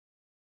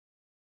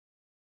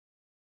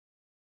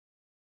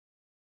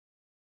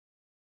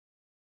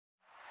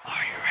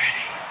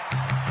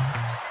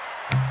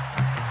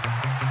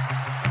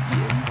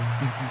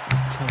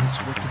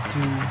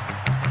Think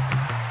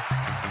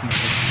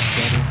that you're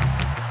better.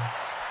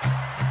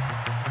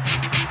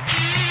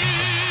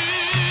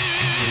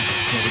 You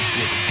better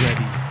get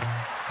ready.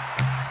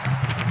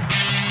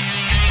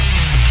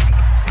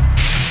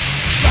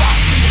 Rock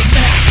to the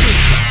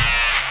masses.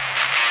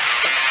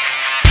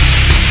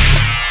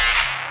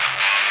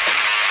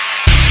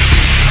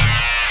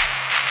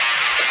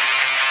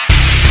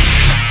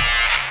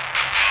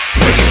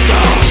 Break it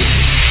down.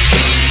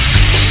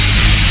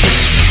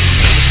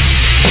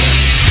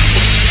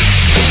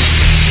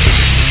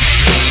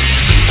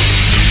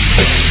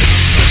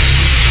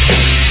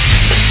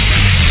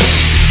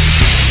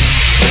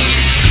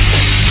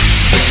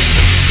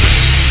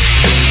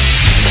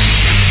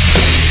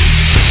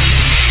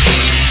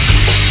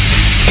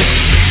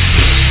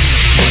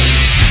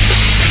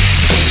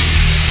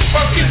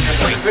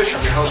 Fish.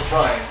 I'm your host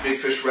Brian, Big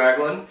Fish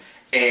Raglan,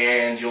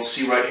 and you'll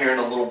see right here in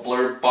a little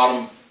blurred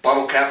bottle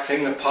cap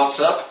thing that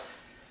pops up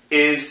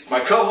is my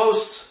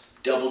co-host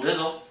Double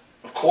Dizzle.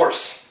 Of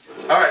course.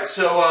 Alright,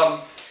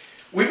 so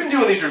we've been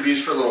doing these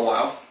reviews for a little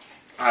while.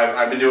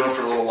 I've been doing them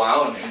for a little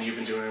while, and you've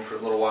been doing them for a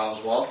little while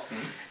as well.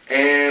 Mm-hmm.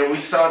 And we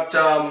thought,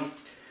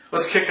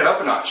 let's kick it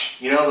up a notch.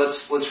 You know,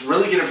 let's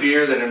really get a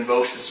beer that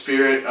invokes the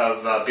spirit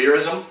of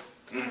beerism.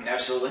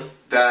 Absolutely.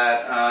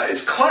 That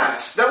is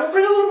class. That will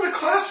bring a little bit of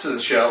class to the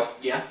show.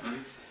 Yeah.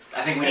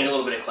 I think we need a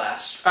little bit of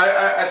class.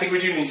 I think we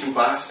do need some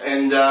class,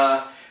 and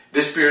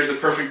this beer is the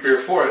perfect beer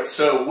for it.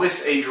 So,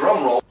 with a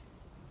drum roll.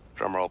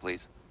 Drum roll,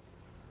 please.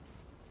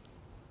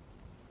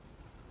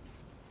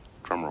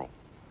 Drum roll.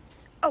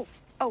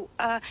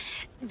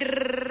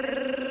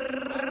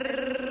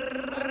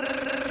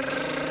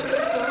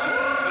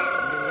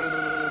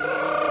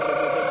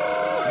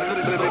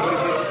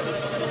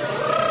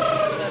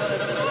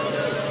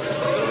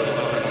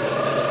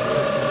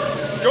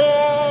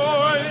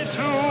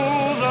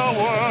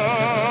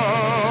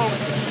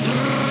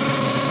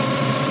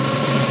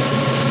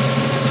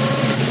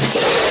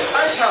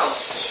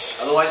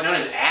 Otherwise known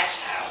as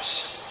Icehouse.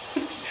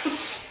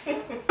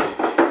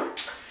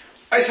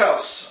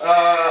 Icehouse.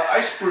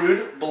 Ice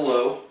brewed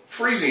below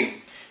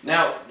freezing.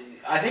 Now,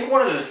 I think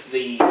one of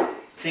the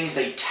things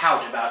they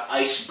tout about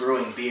ice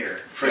brewing beer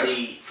for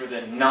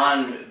the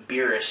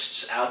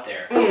non-beerists out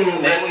there,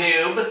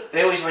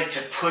 they always like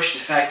to push the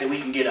fact that we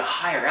can get a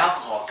higher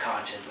alcohol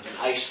content with an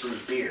ice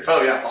brewed beer.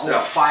 Oh yeah, a whole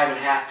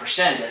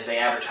 5.5% as they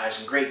advertise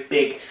in great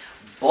big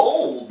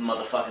bold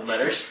motherfucking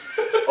letters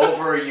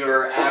over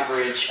your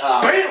average.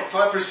 Bam,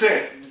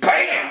 5%.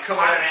 Bam,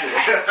 coming at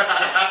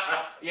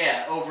you.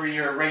 Yeah, over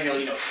your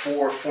regular,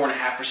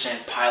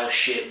 4.5% pile of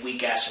shit,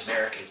 weak ass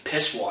American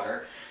piss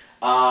water.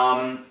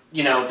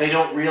 They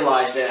don't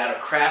realize that out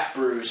of craft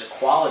brews, a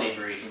quality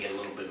brew, you can get a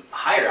little bit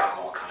higher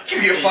alcohol content.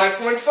 Give you a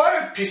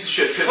 5.5 piece of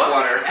shit piss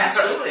water.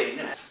 Absolutely.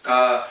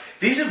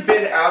 These have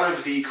been out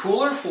of the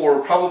cooler for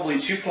probably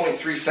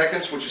 2.3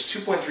 seconds, which is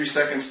 2.3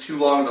 seconds too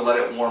long to let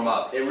it warm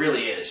up. It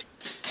really is.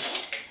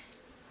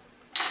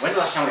 When's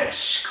the last time we had a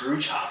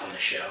screw top on the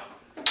show?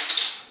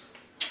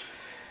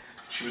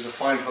 She was a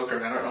fine hooker,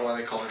 and I don't know why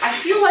they call her. I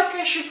feel like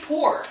I should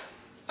pour.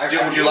 Would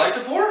you like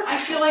to pour? I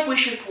feel like we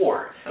should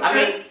pour. Okay. I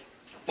mean,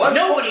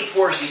 nobody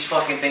pours these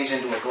fucking things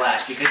into a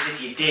glass, because if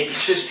you did, you'd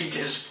just be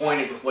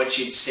disappointed with what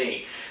you'd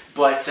see.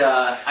 But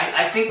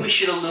I think we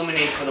should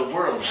illuminate for the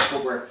world just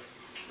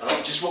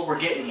what we're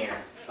getting here.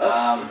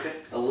 Okay.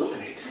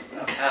 Illuminate.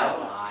 Oh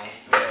my.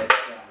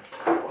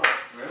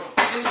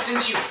 Yeah,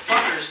 since you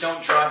fuckers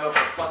don't drive up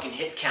a fucking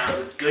hit count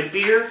with good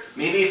beer,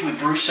 maybe if we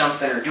brew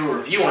something or do a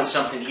review on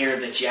something here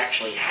that you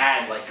actually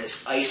had, like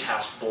this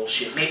Icehouse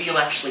bullshit, maybe you'll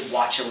actually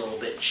watch a little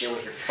bit and chill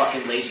with your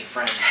fucking lazy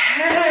friends.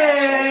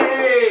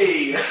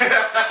 Hey!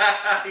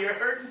 You're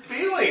hurting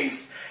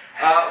feelings.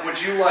 Would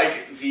you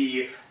like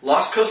the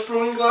Lost Coast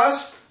Brewing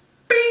glass?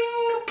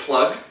 Bing!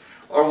 Plug.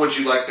 Or would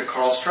you like the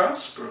Karl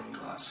Strauss Brewing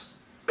glass?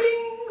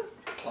 Bing!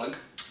 Plug.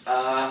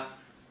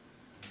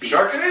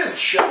 Shark it is!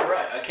 Sure,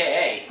 right. Okay,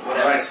 hey,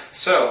 whatever. Alright,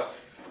 so,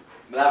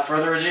 without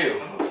further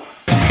ado.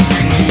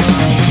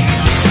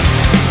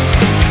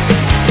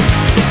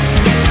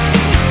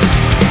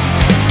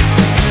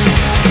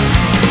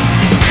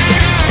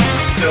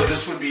 So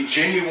this would be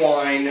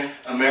genuine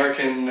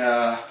American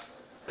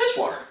piss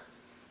water.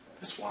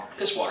 Piss water.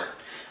 Piss water.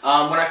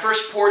 When I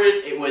first poured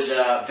it, it was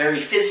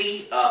very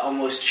fizzy,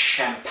 almost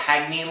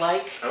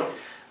champagne-like. Oh.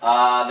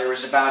 There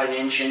was about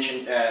an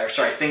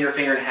finger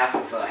and a half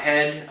of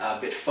head, a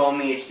bit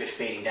foamy. It's a bit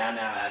fading down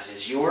now, as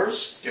is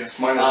yours. Yes,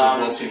 mine is the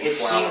wilting flower. It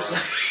seems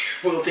like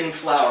wilting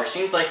flower.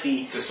 Seems like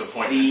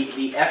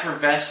the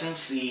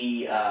effervescence,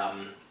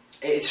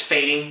 it's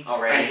fading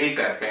already. I hate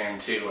that band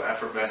too,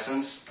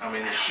 Effervescence. I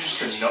mean, it's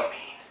just a no.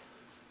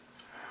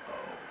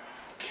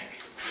 Okay.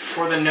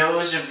 For the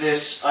nose of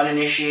this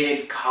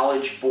uninitiated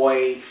college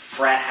boy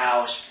frat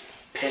house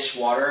piss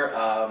water,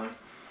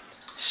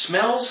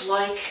 smells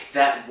like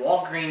that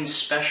Walgreens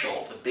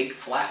special, the Big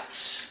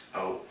Flats.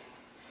 Oh.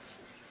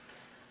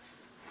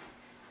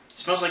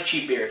 Smells like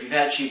cheap beer. If you've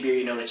had cheap beer,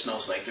 you know what it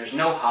smells like. There's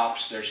no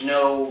hops. There's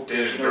no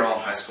girl in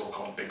high school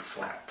called Big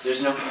Flats.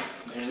 There's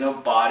no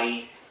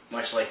body,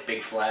 much like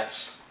Big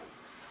Flats.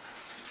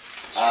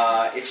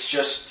 It's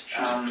just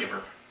She's a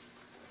giver.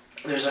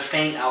 there's a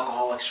faint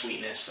alcoholic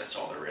sweetness. That's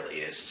all there really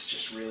is. It's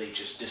just really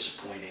just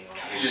disappointing.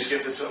 You just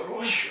get this over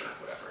with? Sure,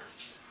 whatever.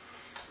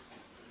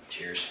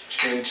 Cheers.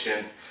 Chin,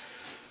 chin.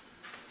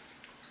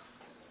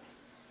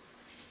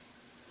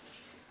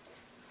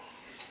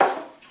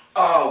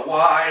 Oh,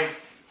 why?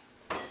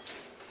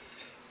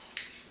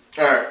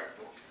 Alright.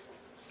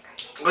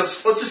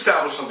 Let's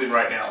establish something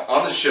right now.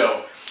 On the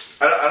show,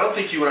 I don't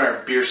think you and I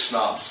are beer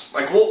snobs.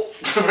 Like, we'll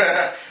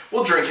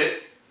we'll drink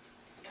it.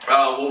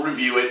 We'll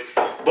review it.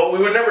 But we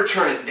would never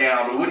turn it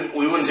down.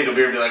 We wouldn't take a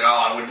beer and be like, oh,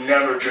 I would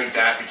never drink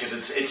that because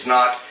it's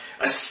not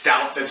a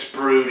stout that's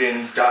brewed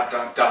in ...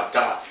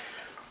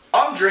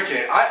 I'm drinking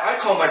it. I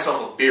call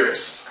myself a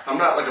beerist. I'm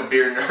not like a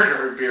beer nerd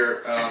or a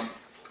beer.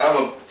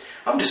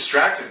 I'm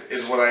distracted,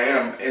 is what I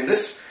am. And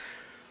this.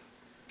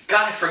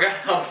 God, I forgot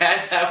how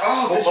bad that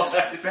was.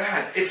 This is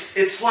bad.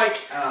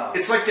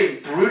 It's like they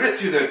brewed it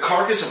through the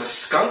carcass of a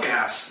skunk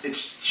ass.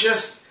 It's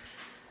just.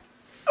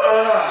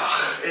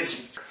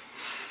 It's.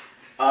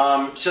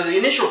 So the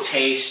initial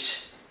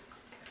taste,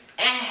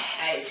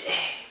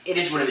 it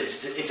is what it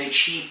is. It's a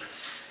cheap,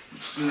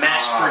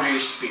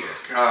 mass-produced beer.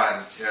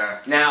 God, yeah.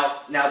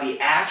 Now the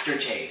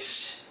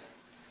aftertaste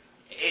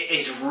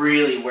is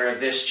really where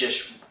this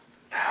just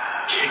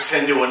Kicks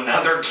into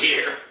another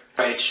gear.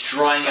 right. It's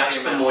drying out Sucks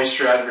your the mouth.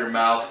 moisture out of your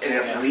mouth, and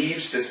it Yeah.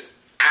 leaves this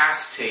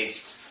ass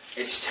taste.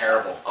 It's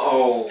terrible.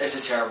 Oh. It's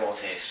a terrible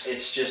taste.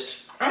 It's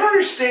just I don't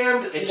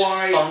understand it's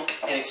why. funk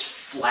and it's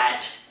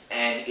flat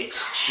and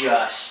it's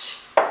just.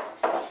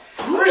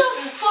 Who the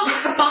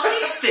fuck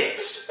buys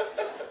this?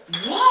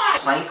 Why?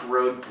 Plank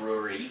Road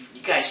Brewery.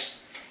 You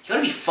guys, you ought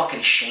to be fucking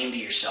ashamed of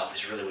yourself.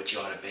 Is really what you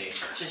ought to be. It's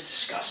just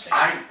disgusting.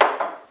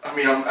 I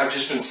mean, I've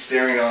just been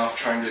staring off,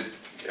 trying to.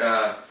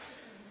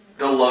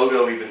 The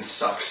logo even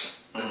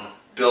sucks.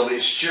 Build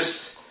it's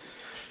just.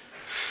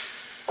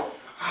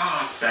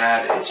 It's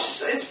bad.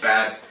 It's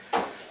bad.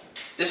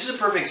 This is a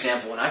perfect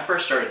example. When I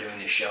first started doing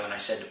this show, and I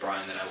said to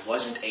Brian that I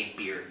wasn't a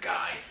beer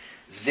guy.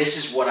 This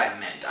is what I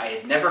meant. I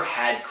had never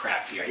had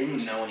craft beer. I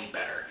didn't know any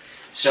better.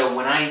 So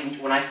when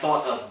I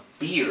thought of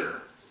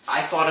beer,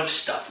 I thought of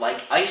stuff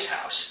like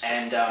Icehouse,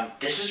 and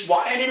this is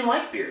why I didn't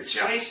like beer. It's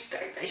why I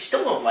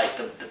still don't like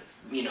the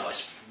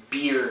as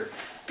beer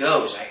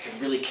goes. I could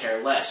really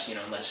care less,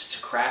 unless it's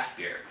a craft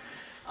beer.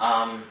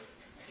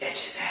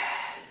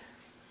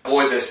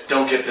 Avoid this.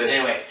 Don't get this.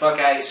 Anyway, fuck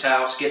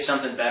Icehouse. Get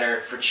something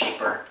better for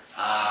cheaper.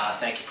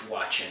 Thank you for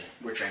watching.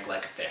 We're Drink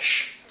Like a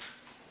Fish.